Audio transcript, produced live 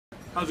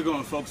How's it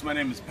going, folks? My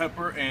name is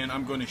Pepper and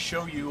I'm going to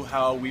show you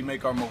how we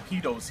make our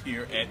mojitos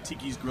here at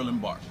Tiki's Grill and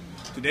Bar.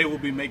 Today we'll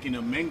be making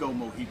a mango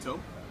mojito,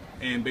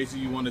 and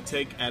basically you want to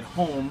take at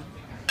home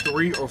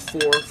 3 or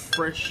 4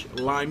 fresh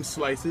lime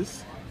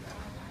slices.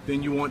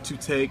 Then you want to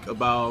take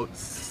about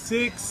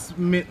 6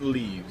 mint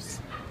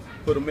leaves,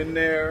 put them in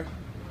there,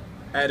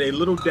 add a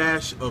little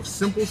dash of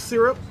simple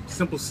syrup.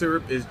 Simple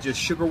syrup is just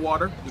sugar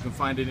water. You can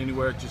find it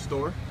anywhere at your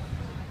store.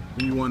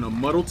 And you want to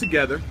muddle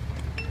together.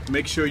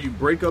 Make sure you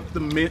break up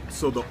the mint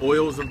so the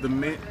oils of the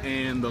mint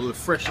and the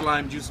fresh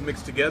lime juice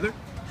mix together.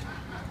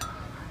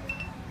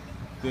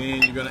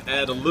 Then you're going to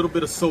add a little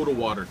bit of soda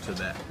water to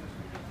that.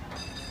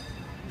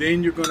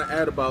 Then you're going to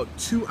add about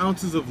 2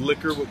 ounces of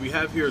liquor. What we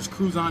have here is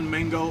Cruzan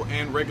Mango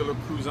and regular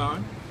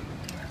Cruzan.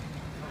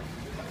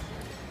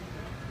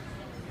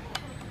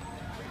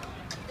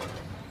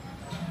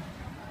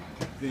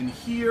 Then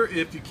here,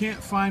 if you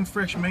can't find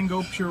fresh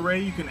mango puree,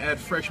 you can add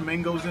fresh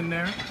mangoes in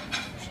there.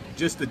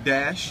 Just a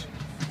dash.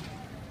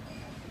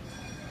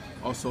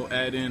 Also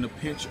add in a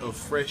pinch of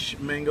fresh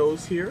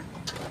mangoes here.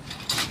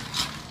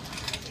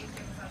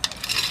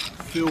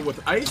 Fill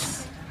with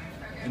ice,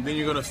 and then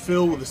you're going to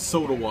fill with the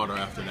soda water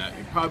after that.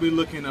 You're probably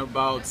looking at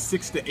about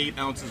 6 to 8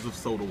 ounces of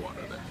soda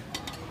water there.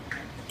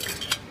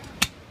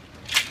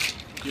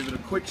 Give it a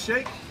quick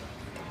shake,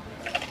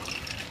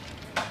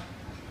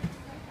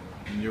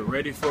 and you're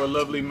ready for a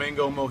lovely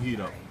mango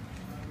mojito.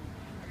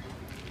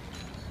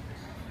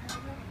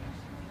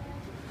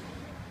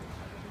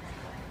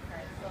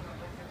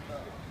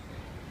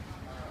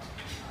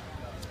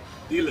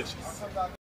 Delicious.